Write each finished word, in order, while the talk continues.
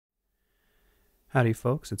Howdy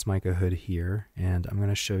folks, it's Micah Hood here, and I'm going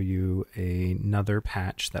to show you another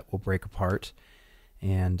patch that will break apart.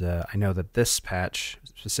 And I know that this patch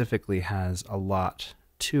specifically has a lot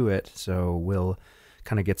to it, so we'll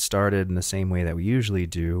kind of get started in the same way that we usually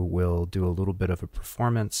do. We'll do a little bit of a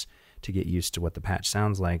performance to get used to what the patch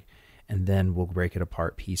sounds like, and then we'll break it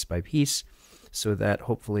apart piece by piece so that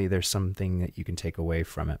hopefully there's something that you can take away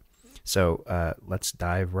from it. So let's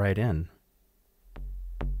dive right in.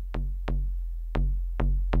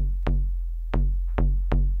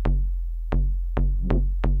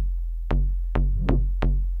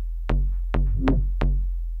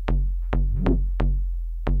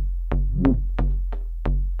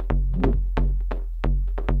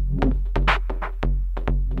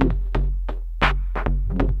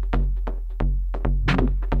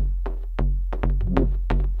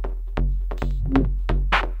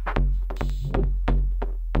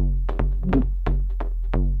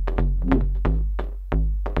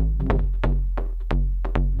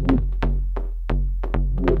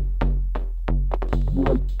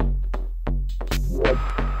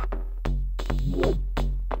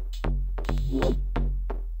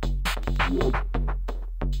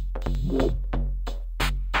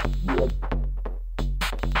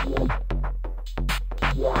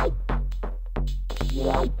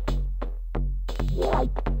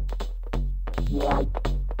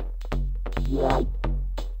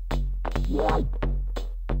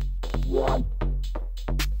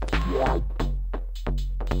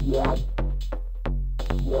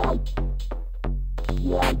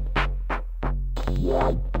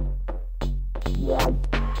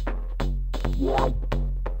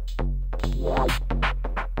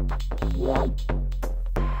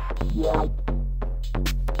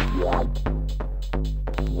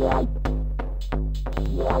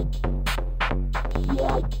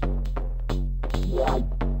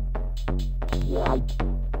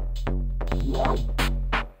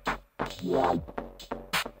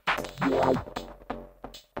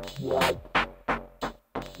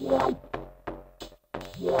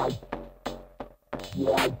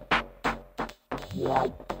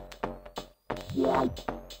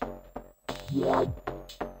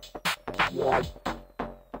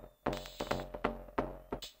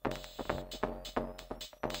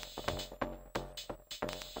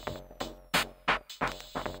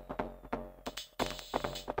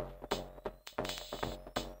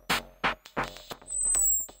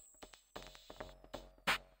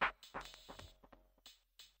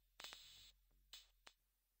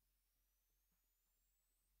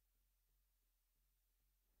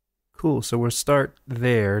 Cool, so we'll start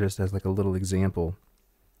there just as like a little example.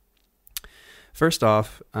 First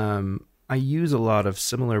off, I use a lot of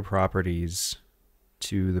similar properties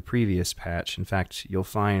to the previous patch. In fact, you'll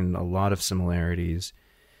find a lot of similarities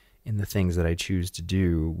in the things that I choose to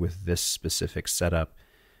do with this specific setup.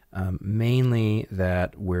 Mainly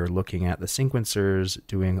that we're looking at the sequencers,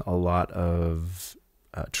 doing a lot of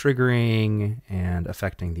triggering and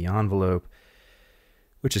affecting the envelope,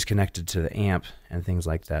 which is connected to the amp and things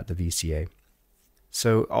like that, the VCA.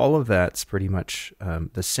 So all of that's pretty much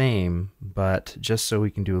the same, but just so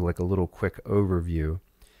we can do like a little quick overview,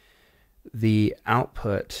 the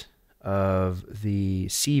output of the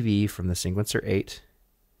CV from the sequencer 8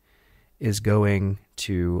 is going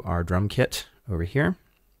to our drum kit over here.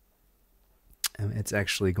 And it's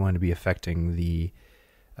actually going to be affecting the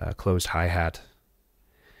closed hi-hat.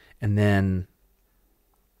 And then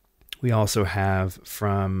we also have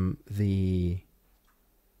from the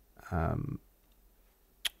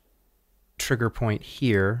trigger point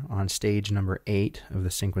here on stage number 8 of the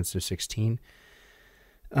sequencer 16.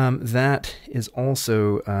 That is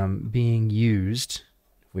also being used,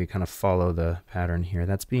 if we kind of follow the pattern here,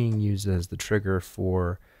 that's being used as the trigger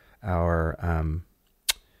for our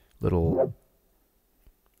little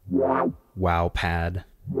wow pad.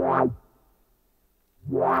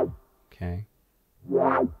 Okay.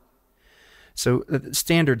 So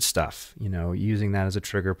standard stuff, you know, using that as a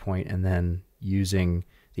trigger point and then using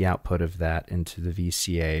the output of that into the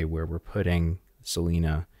VCA where we're putting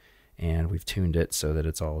Selena and we've tuned it so that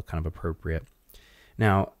it's all kind of appropriate.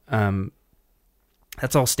 Now,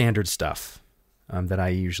 that's all standard stuff that I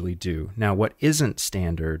usually do. Now, what isn't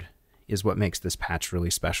standard is what makes this patch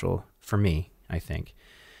really special for me, I think.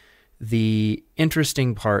 The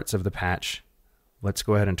interesting parts of the patch, let's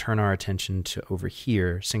go ahead and turn our attention to over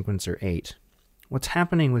here, sequencer 8. What's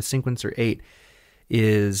happening with sequencer 8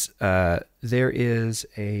 is there is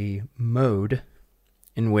a mode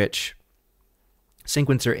in which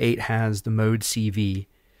sequencer 8 has the mode CV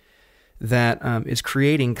that is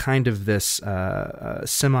creating kind of this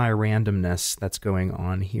semi-randomness that's going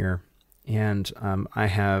on here. and I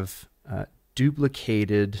have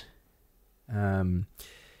duplicated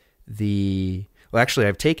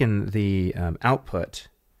I've taken the output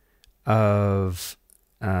of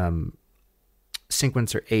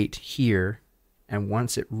sequencer 8 here, and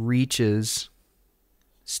once it reaches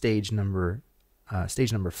stage number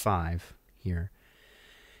 5 here,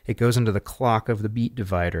 it goes into the clock of the beat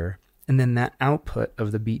divider, and then that output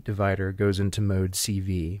of the beat divider goes into mode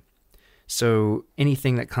CV. So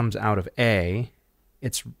anything that comes out of A,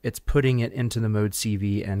 it's putting it into the mode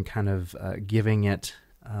CV and kind of giving it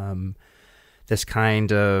this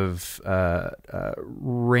kind of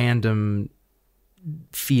random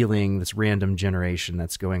feeling, this random generation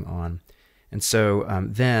that's going on. And so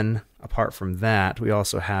then, apart from that, we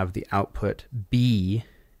also have the output B,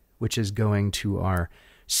 which is going to our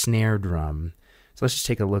snare drum. So let's just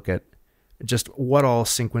take a look at just what all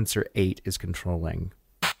sequencer 8 is controlling.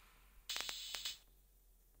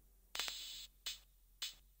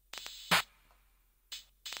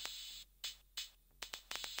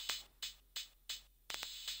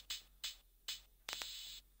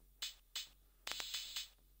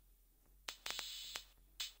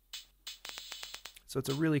 So it's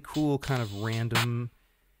a really cool kind of random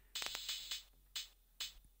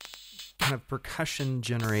kind of percussion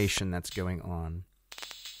generation that's going on.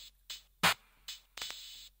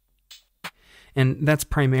 And that's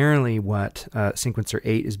primarily what sequencer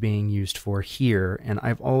 8 is being used for here. And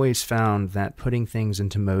I've always found that putting things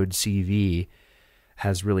into mode CV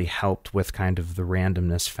has really helped with kind of the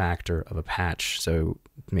randomness factor of a patch. So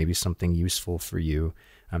maybe something useful for you.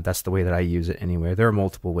 That's the way that I use it anyway. There are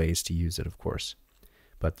multiple ways to use it, of course.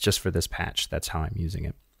 But just for this patch, that's how I'm using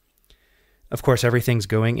it. Of course, everything's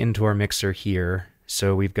going into our mixer here.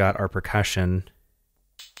 So we've got our percussion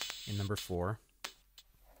in number 4.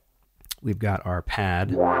 We've got our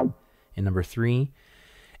pad in number 3.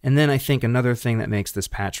 And then I think another thing that makes this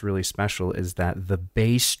patch really special is that the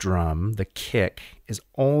bass drum, the kick, is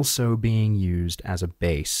also being used as a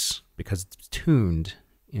bass because it's tuned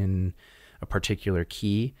in a particular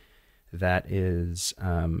key that is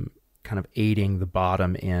kind of aiding the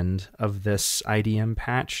bottom end of this IDM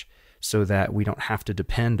patch so that we don't have to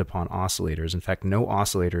depend upon oscillators. In fact, no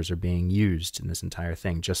oscillators are being used in this entire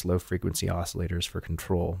thing, just low frequency oscillators for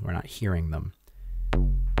control. We're not hearing them.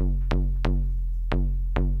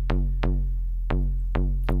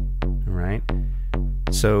 All right.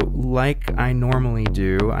 So like I normally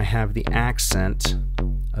do, I have the accent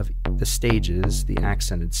of the stages, the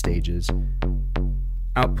accented stages,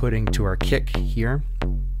 outputting to our kick here,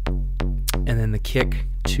 and then the kick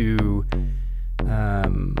to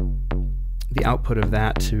the output of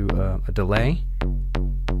that to a delay.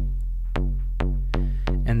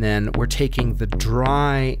 And then we're taking the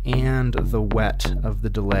dry and the wet of the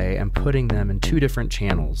delay and putting them in 2 different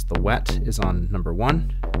channels. The wet is on number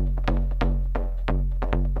 1,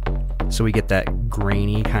 so we get that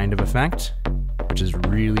grainy kind of effect, which is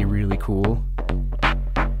really, really cool.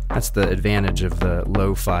 That's the advantage of the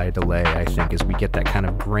lo-fi delay, I think, is we get that kind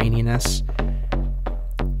of graininess.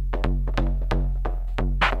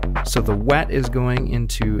 So the wet is going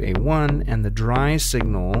into a 1, and the dry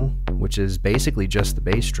signal, which is basically just the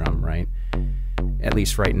bass drum, right? At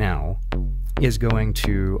least right now, is going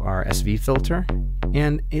to our SV filter.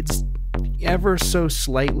 And it's ever so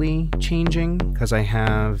slightly changing because I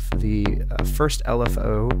have the first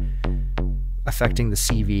LFO affecting the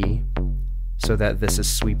CV so that this is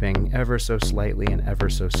sweeping ever so slightly and ever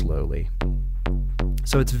so slowly.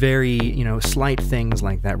 So it's very, slight things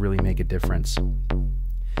like that really make a difference.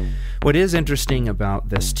 What is interesting about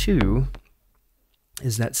this too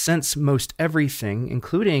is that since most everything,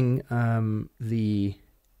 including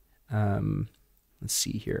let's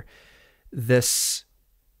see here, this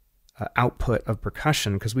output of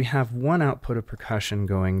percussion, because we have one output of percussion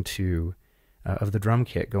going to, of the drum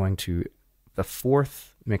kit going to the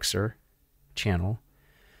 4th mixer channel,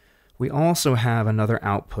 we also have another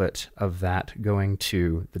output of that going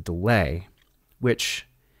to the delay, which,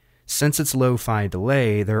 since it's lo-fi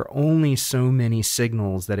delay, there are only so many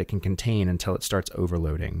signals that it can contain until it starts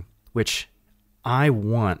overloading, which I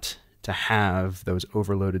want to have those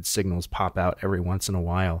overloaded signals pop out every once in a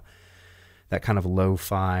while. That kind of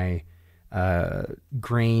lo-fi,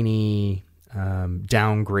 grainy,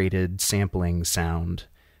 downgraded sampling sound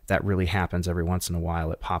that really happens every once in a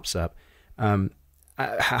while. It pops up.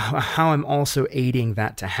 How I'm also aiding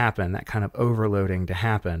that to happen, that kind of overloading to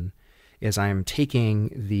happen, is I'm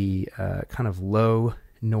taking the kind of low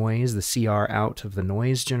noise, the CR out of the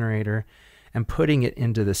noise generator, and putting it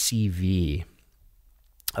into the CV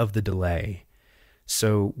of the delay.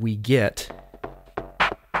 So we get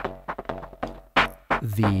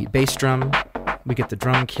the bass drum, we get the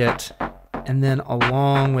drum kit, and then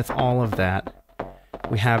along with all of that,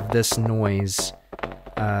 we have this noise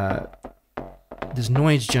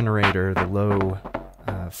generator, the low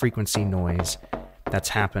frequency noise that's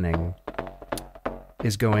happening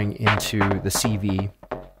is going into the CV.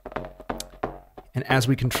 And as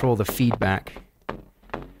we control the feedback,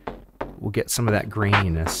 we'll get some of that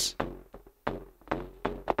graininess.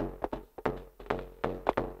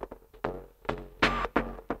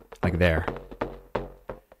 Like there.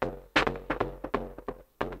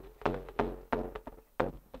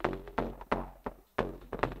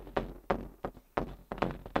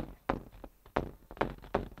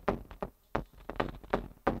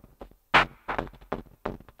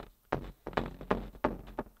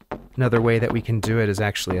 Another way that we can do it is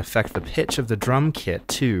actually affect the pitch of the drum kit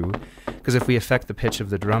too, because if we affect the pitch of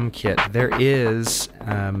the drum kit, there is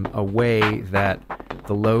a way that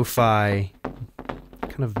the lo-fi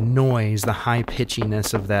kind of noise, the high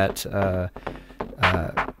pitchiness of that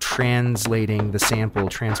translating the sample,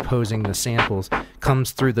 transposing the samples, comes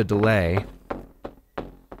through the delay.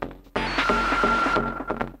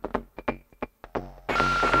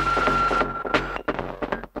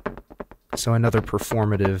 So another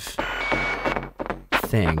performative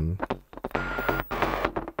thing. I'm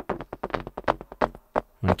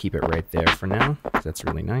going to keep it right there for now, because that's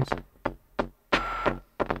really nice.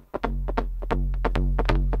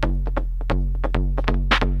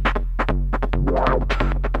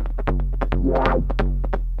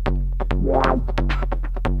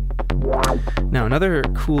 Now, another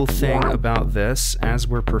cool thing about this, as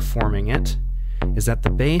we're performing it, is that the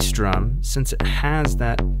bass drum, since it has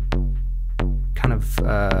that kind of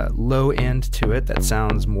low end to it that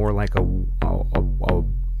sounds more like a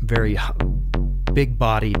very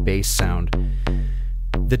big-bodied bass sound,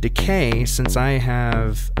 the decay, since I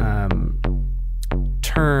have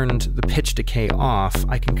turned the pitch decay off,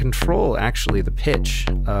 I can control actually the pitch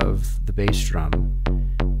of the bass drum,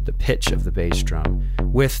 the pitch of the bass drum,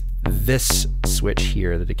 with this switch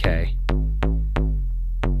here, the decay.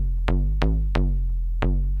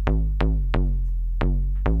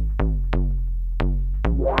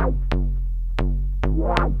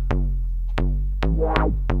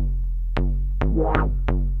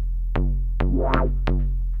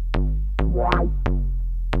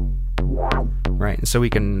 Right, and so we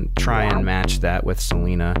can try and match that with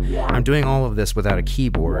Selena. I'm doing all of this without a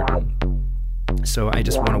keyboard, so I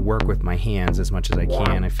just want to work with my hands as much as I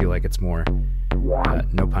can. I feel like it's more,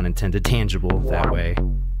 no pun intended, tangible that way.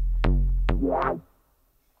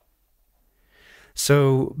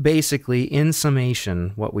 So basically, in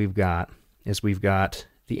summation, what we've got is we've got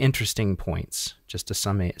the interesting points, just to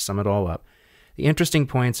sum it all up. The interesting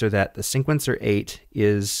points are that the sequencer 8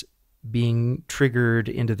 is being triggered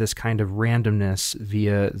into this kind of randomness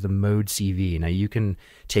via the mode CV. Now you can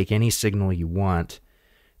take any signal you want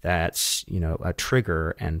that's, a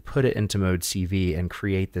trigger and put it into mode CV and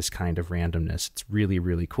create this kind of randomness. It's really,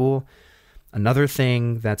 really cool. Another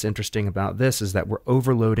thing that's interesting about this is that we're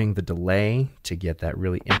overloading the delay to get that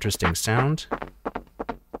really interesting sound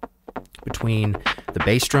between the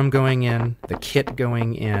bass drum going in, the kit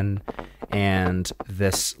going in, and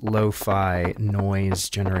this lo-fi noise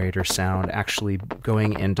generator sound actually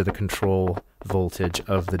going into the control voltage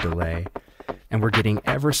of the delay. And we're getting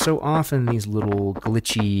ever so often these little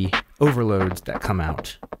glitchy overloads that come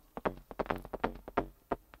out.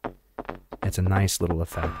 It's a nice little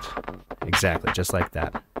effect. Exactly, just like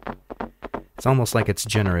that. It's almost like it's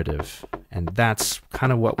generative. And that's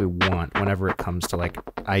kind of what we want whenever it comes to like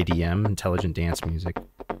IDM, intelligent dance music.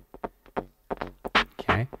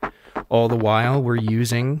 Okay. All the while, we're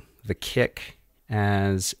using the kick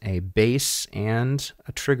as a bass and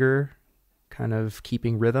a trigger, kind of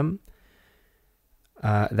keeping rhythm.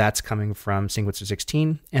 That's coming from sequencer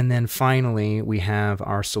 16. And then finally, we have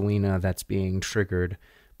our Selena that's being triggered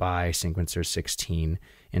by sequencer 16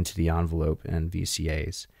 into the envelope and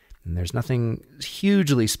VCAs. And there's nothing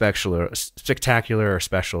hugely spectacular or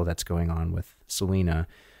special that's going on with Selena,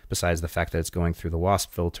 besides the fact that it's going through the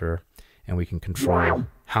WASP filter, and we can control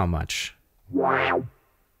how much we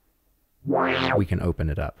can open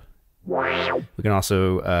it up. We can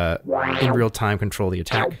also, in real time, control the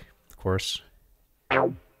attack, of course.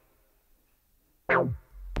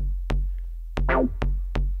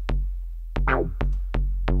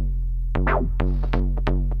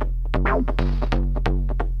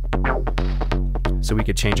 So we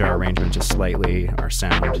could change our arrangement just slightly, our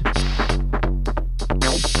sound.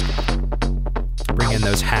 Bring in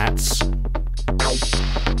those hats.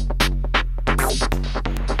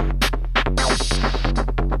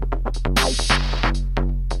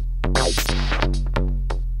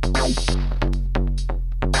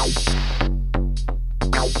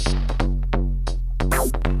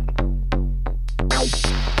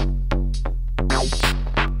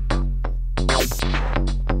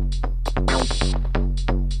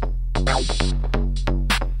 All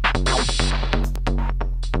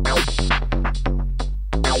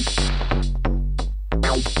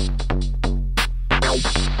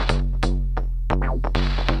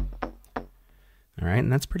right,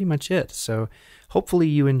 and that's pretty much it. So hopefully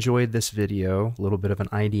you enjoyed this video, a little bit of an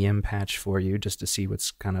IDM patch for you, just to see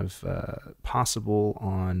what's kind of possible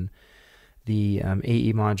on the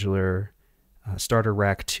AE Modular starter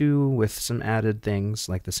rack 2 with some added things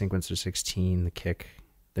like the sequencer 16, the kick,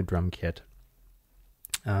 the drum kit,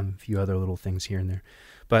 a few other little things here and there.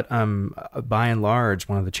 But by and large,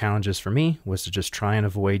 one of the challenges for me was to just try and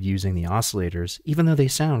avoid using the oscillators, even though they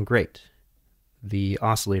sound great. The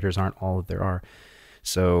oscillators aren't all that there are.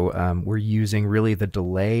 So we're using really the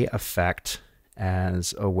delay effect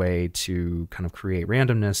as a way to kind of create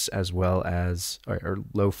randomness, as well as or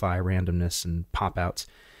lo-fi randomness and pop-outs.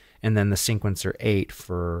 And then the sequencer 8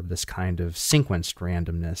 for this kind of sequenced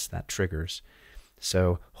randomness that triggers.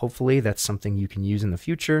 So hopefully that's something you can use in the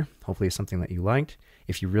future. Hopefully it's something that you liked.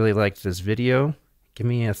 If you really liked this video, give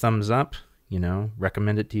me a thumbs up,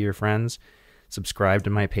 recommend it to your friends. Subscribe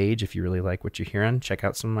to my page if you really like what you're hearing. Check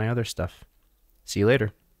out some of my other stuff. See you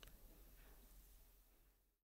later.